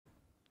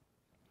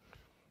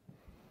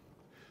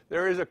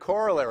there is a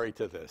corollary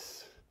to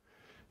this.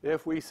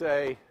 If we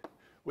say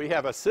we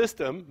have a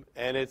system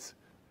and it's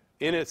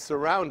in its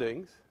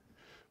surroundings,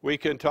 we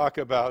can talk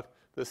about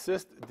the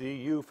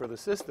du for the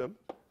system.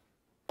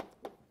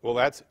 Well,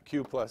 that's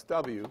Q plus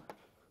W.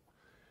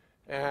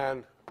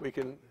 And we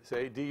can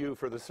say du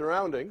for the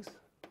surroundings.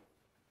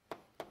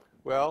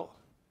 Well,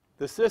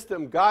 the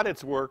system got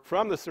its work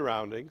from the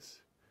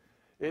surroundings.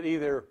 It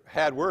either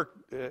had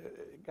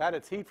got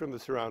its heat from the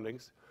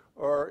surroundings,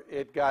 or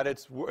it got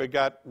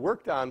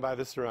worked on by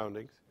the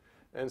surroundings.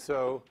 And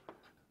so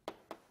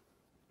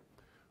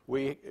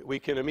we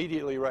can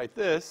immediately write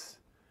this,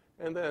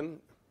 and then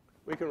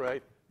we can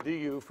write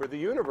du for the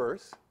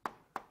universe,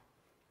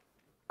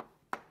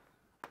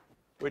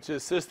 which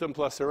is system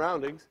plus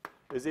surroundings,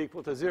 is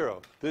equal to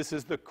 0. This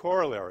is the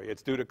corollary.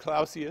 It's due to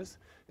Clausius,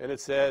 and it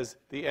says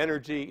the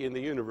energy in the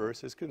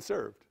universe is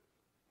conserved.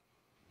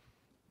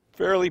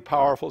 Fairly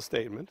powerful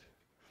statement,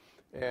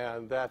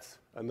 and that's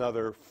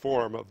another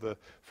form of the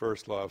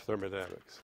first law of thermodynamics.